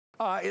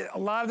A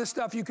lot of the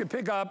stuff you can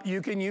pick up,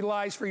 you can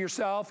utilize for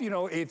yourself. You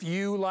know, if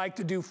you like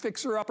to do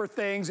fixer-upper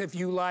things, if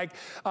you like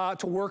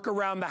to work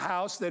around the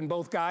house, then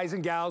both guys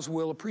and gals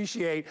will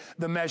appreciate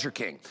the Measure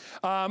King.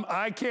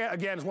 I can't,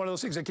 again, it's one of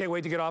those things I can't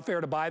wait to get off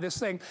air to buy this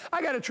thing.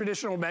 I got a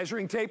traditional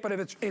measuring tape, but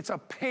if it's a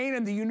pain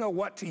in the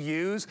you-know-what to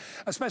use,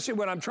 especially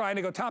when I'm trying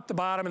to go top to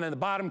bottom and then the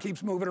bottom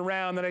keeps moving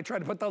around, then I try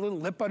to put that little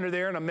lip under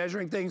there and I'm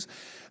measuring things.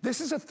 This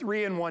is a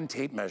 3-in-1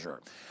 tape measure.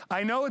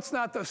 I know it's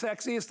not the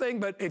sexiest thing,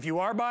 but if you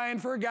are buying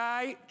for a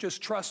guy,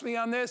 just trust me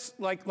on this,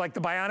 like the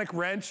bionic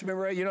wrench,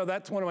 remember, you know,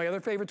 that's one of my other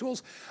favorite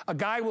tools. A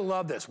guy will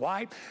love this.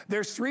 Why?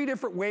 There's 3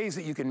 different ways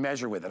that you can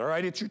measure with it, all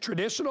right? It's your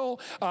traditional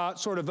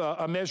sort of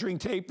a measuring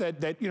tape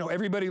that you know,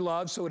 everybody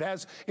loves, so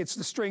it's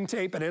the string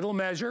tape and it'll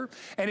measure,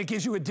 and it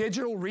gives you a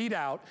digital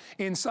readout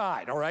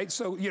inside, all right?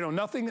 So, you know,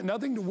 nothing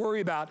to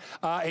worry about,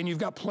 and you've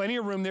got plenty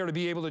of room there to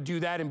be able to do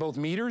that in both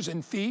meters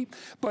and feet,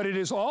 but it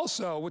is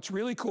also, what's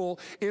really cool,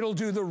 it'll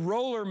do the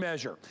roller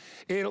measure.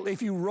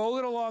 If you roll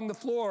it along the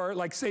floor,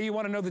 like say you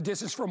want to know the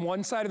distance from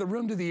one side of the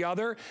room to the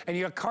other, and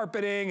you got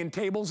carpeting and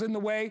tables in the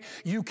way,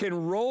 you can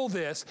roll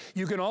this.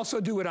 You can also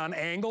do it on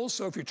angles,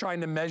 so if you're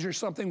trying to measure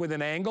something with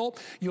an angle,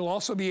 you'll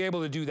also be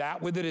able to do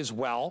that with it as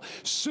well.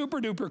 Super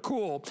duper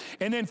cool.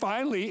 And then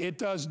finally, it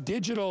does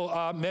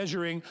digital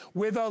measuring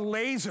with a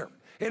laser.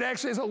 It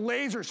actually is a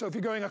laser, so if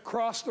you're going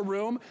across the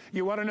room,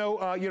 you want to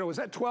know, you know, is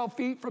that 12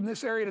 feet from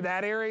this area to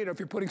that area? And if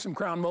you're putting some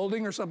crown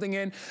molding or something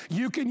in,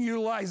 you can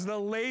utilize the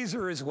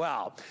laser as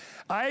well.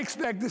 I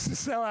expect this to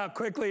sell out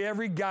quickly.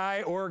 Every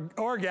guy or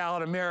gal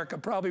in America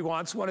probably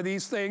wants one of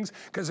these things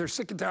because they're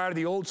sick and tired of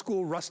the old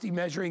school rusty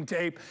measuring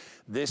tape.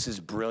 This is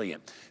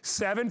brilliant.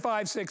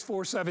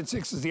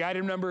 756476 is the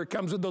item number. It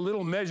comes with the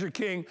little Measure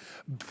King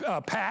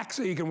pack,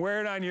 so you can wear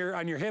it on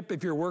your hip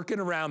if you're working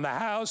around the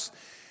house.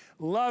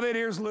 Love it.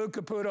 Here's Lou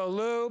Caputo.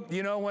 Lou,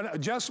 you know,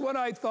 just when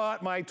I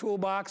thought my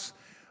toolbox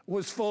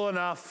was full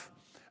enough,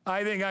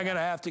 I think I'm going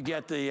to have to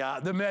get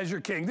the Measure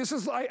King. This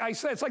is, I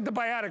said, it's like the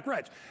bionic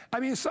wrench. I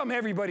mean, it's something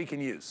everybody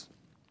can use.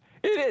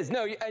 It is.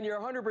 No, and you're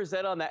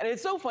 100% on that. And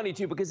it's so funny,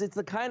 too, because it's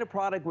the kind of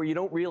product where you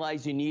don't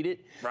realize you need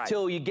it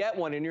till you get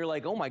one and you're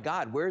like, oh, my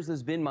God, where's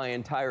this been my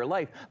entire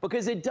life?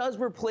 Because it does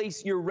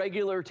replace your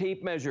regular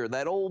tape measure,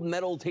 that old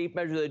metal tape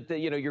measure that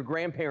you know, your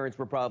grandparents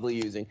were probably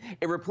using.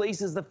 It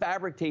replaces the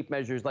fabric tape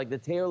measures like the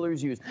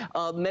tailors use,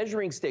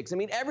 measuring sticks. I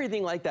mean,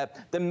 everything like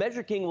that. The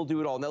Measure King will do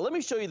it all. Now, let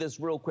me show you this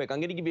real quick. I'm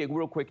going to give you a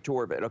real quick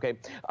tour of it, okay?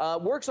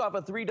 Works off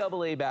of 3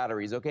 AA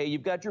batteries, okay?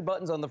 You've got your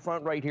buttons on the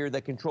front right here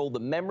that control the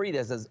memory.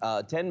 This has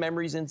 10 memories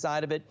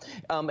inside of it,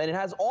 and it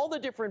has all the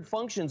different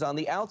functions on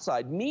the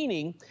outside,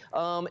 meaning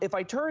if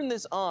I turn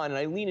this on and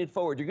I lean it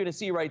forward, you're going to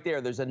see right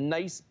there, there's a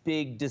nice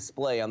big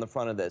display on the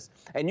front of this,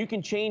 and you can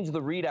change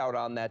the readout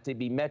on that to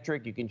be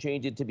metric. You can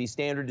change it to be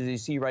standard, as you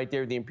see right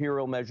there, the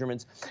imperial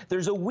measurements.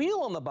 There's a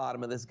wheel on the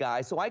bottom of this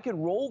guy, so I can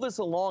roll this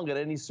along at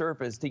any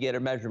surface to get a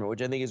measurement,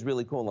 which I think is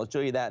really cool, and I'll show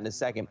you that in a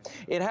second.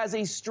 It has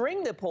a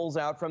string that pulls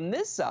out from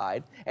this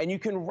side, and you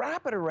can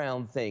wrap it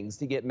around things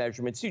to get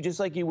measurements too, just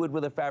like you would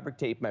with a fabric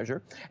tape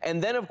measure. And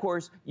then, of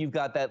course, you've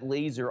got that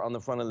laser on the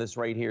front of this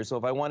right here. So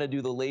if I want to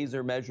do the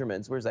laser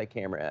measurements, where's that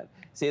camera at?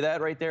 See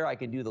that right there? I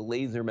can do the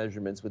laser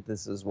measurements with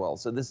this as well.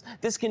 So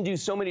this can do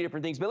so many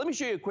different things. But let me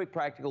show you a quick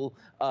practical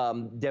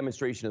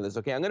demonstration of this.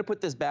 Okay, I'm going to put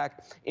this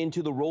back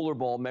into the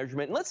rollerball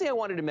measurement. And let's say I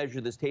wanted to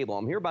measure this table.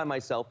 I'm here by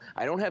myself.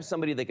 I don't have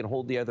somebody that can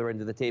hold the other end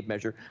of the tape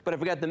measure. But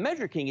if I got the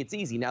Measure King, it's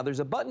easy. Now,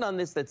 there's a button on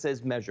this that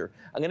says measure.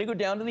 I'm going to go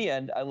down to the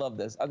end. I love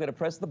this. I'm going to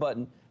press the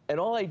button.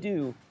 And all I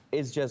do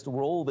is just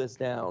roll this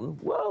down.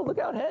 Whoa, look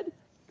out, head.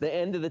 The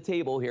end of the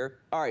table here.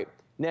 All right,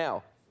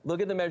 now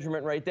look at the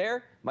measurement right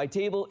there. My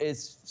table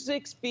is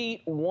 6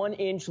 feet 1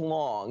 inch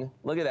long.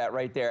 Look at that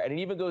right there. And it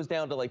even goes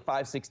down to like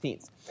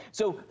 5/16.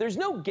 So there's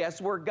no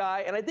guesswork,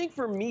 guy. And I think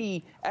for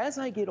me, as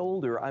I get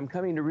older, I'm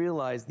coming to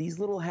realize these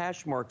little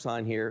hash marks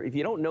on here, if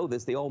you don't know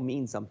this, they all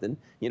mean something.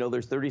 You know,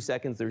 there's 30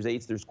 seconds, there's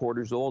eighths, there's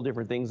quarters, all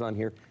different things on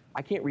here.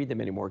 I can't read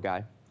them anymore,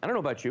 guy. I don't know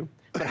about you,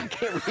 but I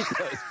can't read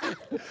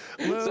those.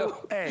 Lou,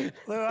 hey,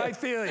 Lou, I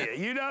feel you.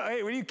 You know,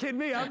 hey, were you kidding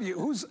me?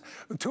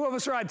 Two of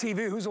us are on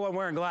TV. Who's the one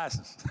wearing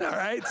glasses? All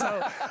right,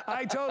 so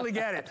I totally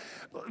get it.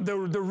 The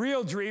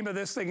real dream of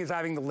this thing is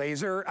having the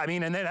laser. I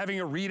mean, and then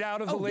having a readout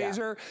of the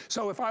laser. Yeah.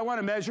 So if I want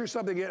to measure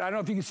something, I don't know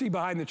if you can see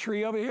behind the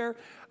tree over here.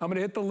 I'm going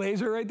to hit the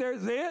laser right there.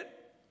 See it?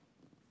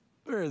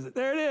 Where is it?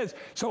 There it is.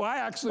 So I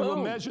actually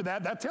will measure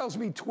that. That tells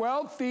me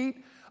 12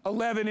 feet,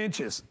 11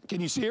 inches. Can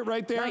you see it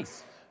right there?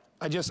 Nice.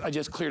 I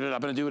just cleared it up.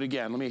 I'm going to do it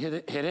again. Let me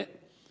hit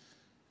it.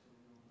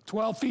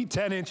 12 feet,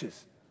 10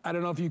 inches. I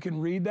don't know if you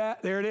can read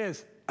that. There it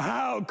is.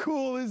 How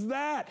cool is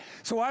that?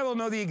 So I will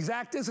know the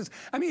exact distance.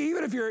 I mean,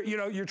 even if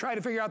you're trying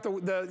to figure out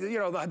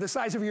the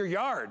size of your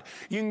yard,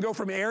 you can go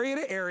from area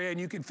to area and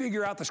you can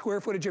figure out the square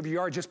footage of your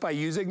yard just by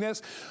using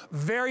this.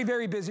 Very,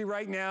 very busy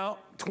right now.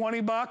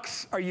 20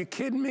 bucks. Are you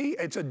kidding me?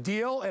 It's a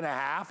deal and a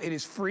half. It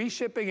is free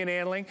shipping and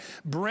handling.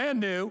 Brand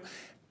new.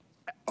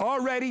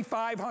 Already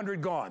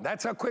 500 gone.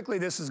 That's how quickly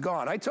this is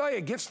gone. I tell you,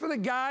 gifts for the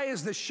guy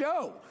is the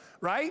show.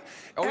 right?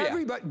 Oh,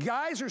 Everybody,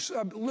 guys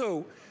are,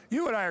 Lou,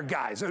 you and I are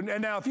guys. And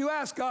now if you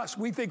ask us,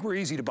 we think we're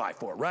easy to buy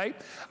for, right?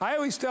 I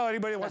always tell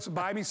anybody that wants to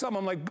buy me something,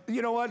 I'm like,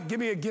 you know what? Give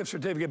me a gift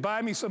certificate.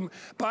 Buy me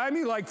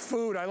like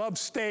food. I love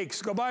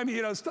steaks. Go buy me,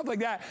 you know, stuff like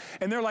that.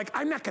 And they're like,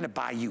 I'm not going to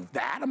buy you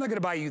that. I'm not going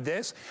to buy you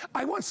this.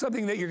 I want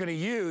something that you're going to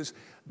use.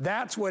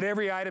 That's what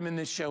every item in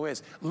this show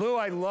is. Lou,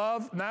 I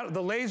love,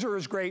 the laser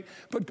is great,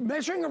 but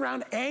measuring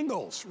around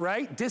angles,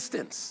 right?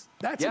 Distance,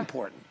 that's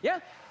important.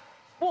 Yeah.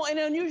 Well, and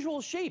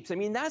unusual shapes. I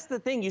mean, that's the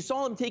thing. You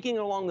saw him taking it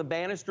along the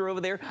banister over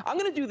there. I'm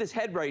going to do this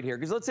head right here,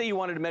 because let's say you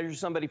wanted to measure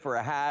somebody for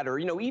a hat, or,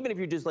 you know, even if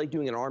you're just like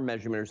doing an arm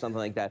measurement or something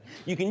like that,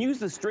 you can use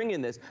the string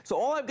in this. So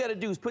all I've got to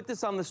do is put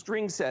this on the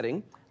string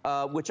setting,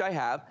 which I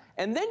have,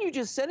 and then you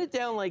just set it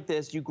down like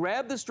this. You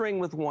grab the string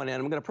with one end.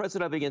 I'm going to press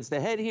it up against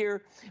the head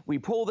here. We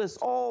pull this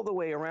all the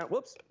way around.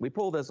 Whoops. We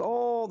pull this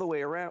all the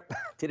way around.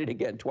 Did it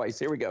again twice.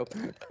 Here we go.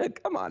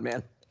 Come on,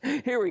 man.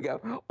 Here we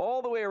go.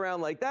 All the way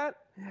around like that.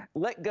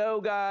 Let go,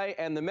 guy,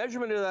 and the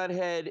measurement of that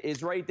head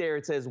is right there.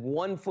 It says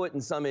 1 foot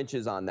and some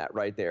inches on that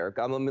right there.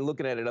 I'm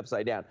looking at it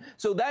upside down.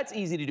 So that's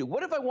easy to do.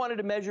 What if I wanted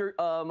to measure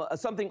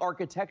something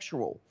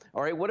architectural?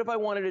 All right, what if I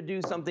wanted to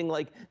do something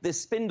like this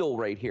spindle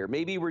right here?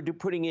 Maybe we're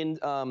putting in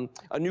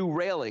a new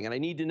railing, and I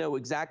need to know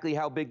exactly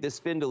how big this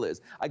spindle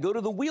is. I go to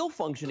the wheel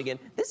function again.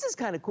 This is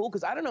kind of cool,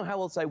 because I don't know how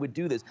else I would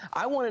do this.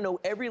 I want to know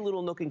every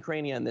little nook and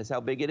cranny on this, how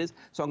big it is.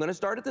 So I'm going to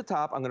start at the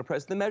top. I'm going to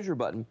press the measure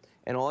button,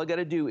 and all I got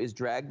to do is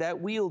drag that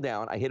wheel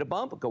down. I hit a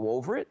bump, go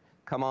over it,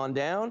 come on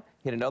down,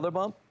 hit another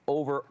bump,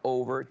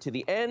 over to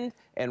the end,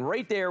 and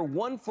right there,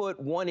 1 foot,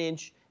 1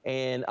 inch,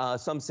 and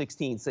some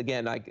 16ths.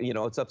 Again, you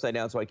know, it's upside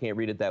down, so I can't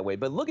read it that way.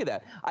 But look at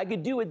that. I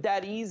could do it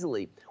that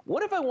easily.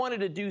 What if I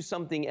wanted to do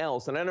something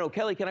else? And I don't know,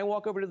 Kelly, can I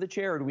walk over to the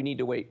chair, or do we need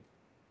to wait?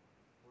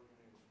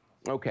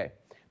 Okay.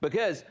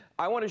 Because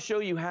I want to show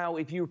you how,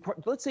 if you,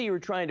 let's say you were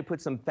trying to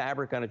put some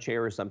fabric on a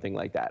chair or something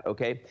like that,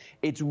 okay?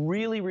 It's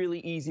really, really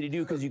easy to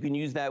do, because you can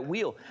use that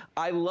wheel.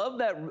 I love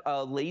that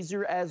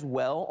laser as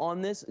well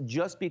on this,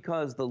 just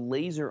because the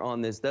laser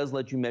on this does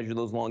let you measure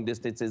those long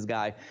distances,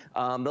 Guy.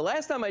 The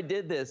last time I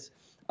did this,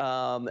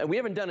 and we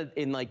haven't done it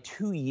in like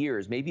 2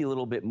 years, maybe a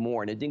little bit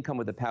more, and it didn't come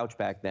with a pouch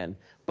back then.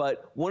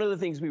 But one of the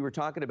things we were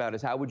talking about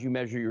is how would you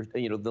measure your,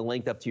 you know, the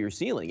length up to your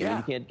ceiling? I mean,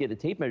 you can't get a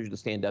tape measure to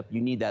stand up.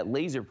 You need that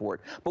laser for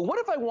it. But what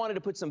if I wanted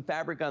to put some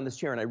fabric on this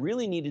chair, and I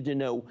really needed to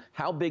know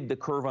how big the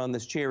curve on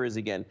this chair is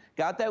again?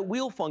 Got that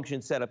wheel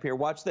function set up here.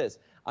 Watch this.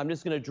 I'm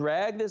just going to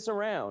drag this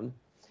around,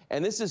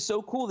 and this is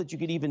so cool that you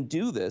could even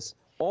do this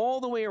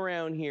all the way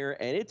around here,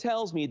 and it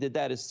tells me that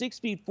that is 6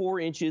 feet 4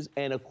 inches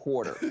and a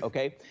quarter,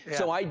 okay?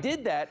 So I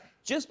did that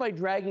just by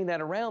dragging that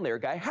around there,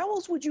 Guy. How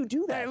else would you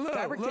do that? Hey, Lou,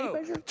 tape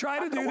measure? Try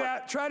to do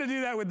that. Try to do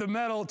that with the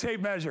metal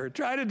tape measure.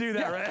 Try to do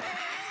that, right?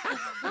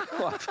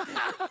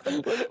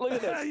 Look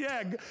at this.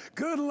 Yeah,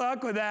 good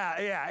luck with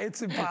that. Yeah,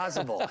 it's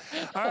impossible.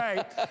 All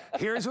right,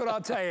 here's what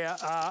I'll tell you.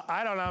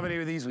 I don't know how many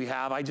of these we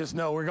have. I just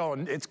know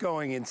it's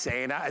going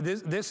insane.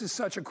 This is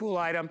such a cool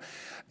item.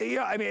 You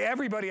know, I mean,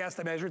 everybody has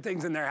to measure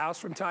things in their house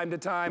from time to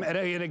time. And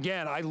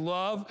again, I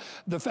love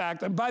the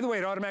fact, and by the way,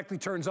 it automatically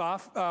turns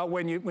off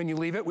when you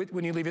leave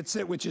it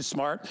sit, which is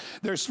smart.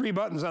 There's 3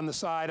 buttons on the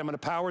side. I'm going to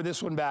power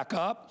this one back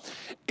up,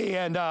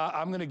 and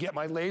I'm going to get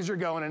my laser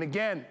going. And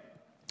again,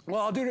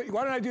 well,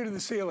 why don't I do to the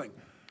ceiling?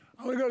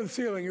 I'm going to go to the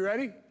ceiling. You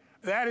ready?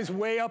 That is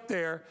way up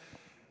there.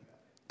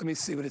 Let me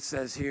see what it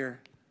says here.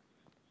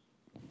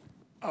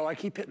 Oh, I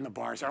keep hitting the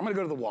bars. I'm going to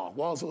go to the wall.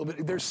 Wall's a little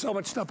bit, there's so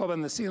much stuff up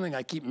on the ceiling,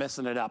 I keep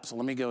messing it up. So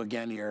let me go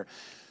again here.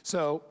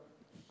 So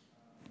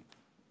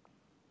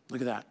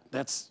look at that.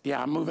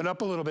 I'm moving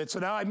up a little bit. So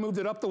now I moved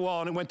it up the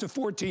wall, and it went to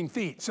 14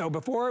 feet. So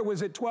before it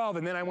was at 12,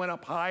 and then I went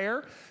up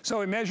higher.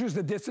 So it measures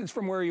the distance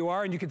from where you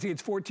are, and you can see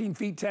it's 14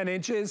 feet, 10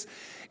 inches.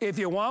 If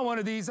you want one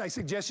of these, I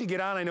suggest you get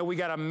on. I know we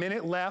got a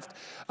minute left.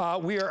 How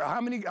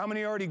many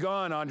already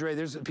gone, Andre?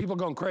 There's people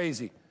going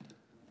crazy.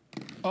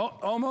 Oh,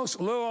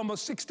 almost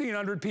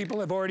 1,600 people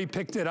have already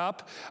picked it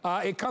up.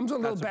 It comes in a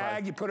little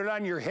bag. You put it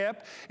on your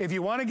hip. If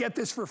you want to get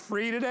this for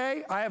free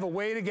today, I have a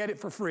way to get it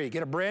for free.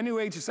 Get a brand new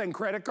HSN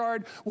credit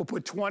card. We'll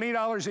put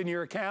 $20 in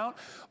your account.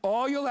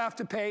 All you'll have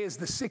to pay is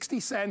the 60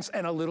 cents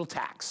and a little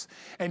tax,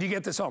 and you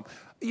get this home.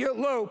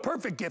 Lou,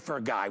 perfect gift for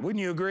a guy.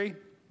 Wouldn't you agree?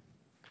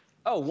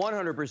 Oh,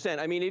 100%.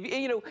 I mean, if,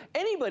 you know,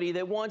 anybody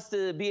that wants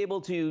to be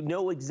able to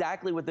know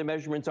exactly what the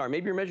measurements are,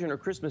 maybe you're measuring a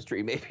Christmas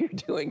tree, maybe you're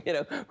doing, you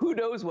know, who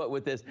knows what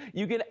with this.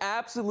 You can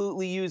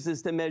absolutely use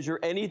this to measure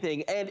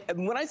anything. And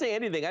when I say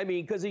anything, I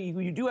mean, because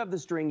you do have the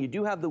string, you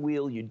do have the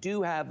wheel, you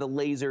do have the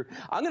laser.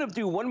 I'm going to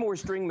do one more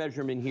string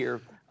measurement here.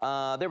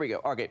 There we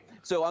go. Okay,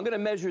 so I'm going to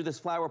measure this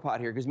flower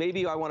pot here, because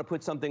maybe I want to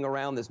put something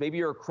around this. Maybe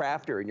you're a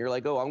crafter and you're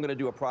like, oh, I'm going to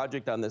do a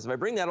project on this. If I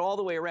bring that all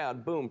the way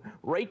around, boom,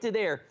 right to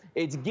there,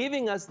 it's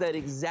giving us that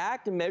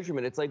exact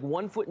measurement. It's like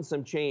 1 foot and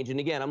some change. And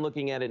again, I'm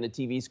looking at it in a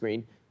TV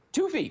screen.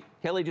 2 feet.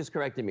 Kelly just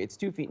corrected me. It's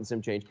 2 feet and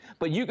some change.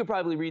 But you could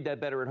probably read that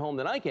better at home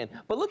than I can.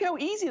 But look how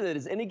easy that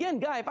is. And again,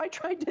 Guy, if I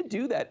tried to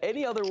do that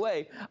any other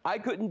way, I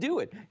couldn't do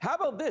it. How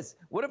about this?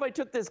 What if I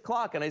took this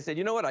clock and I said,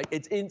 you know what?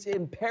 It's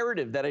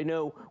imperative that I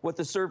know what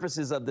the surface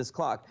is of this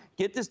clock.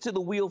 Get this to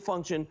the wheel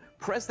function,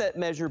 press that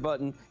measure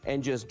button,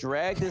 and just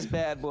drag this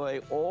bad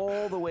boy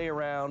all the way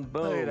around.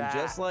 Boom.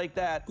 Just like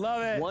that.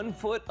 Love it. 1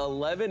 foot,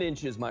 11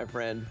 inches, my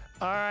friend.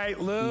 All right,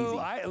 Lou.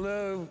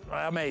 Lou,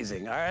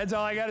 amazing. All right, that's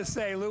all I got to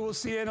say. Lou, we'll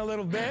see you in a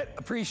little bit.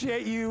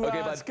 Appreciate you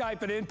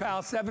Skyping in,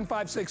 pal.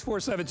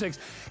 756-476.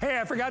 Hey,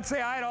 I forgot to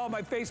say hi to all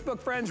my Facebook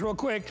friends real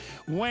quick.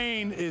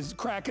 Wayne is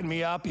cracking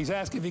me up. He's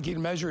asking if he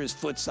can measure his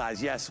foot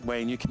size. Yes,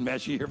 Wayne, you can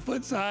measure your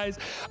foot size.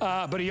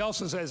 But he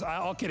also says,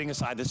 all kidding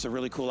aside, this is a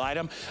really cool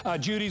item.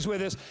 Judy's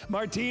with us.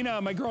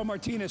 Martina, my girl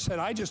Martina said,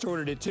 I just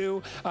ordered it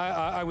too.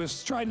 I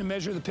was trying to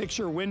measure the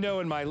picture window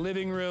in my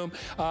living room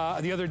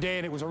the other day,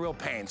 and it was a real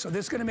pain. So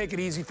this is going to make it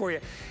easy for you.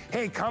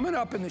 Hey, coming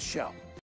up in the show,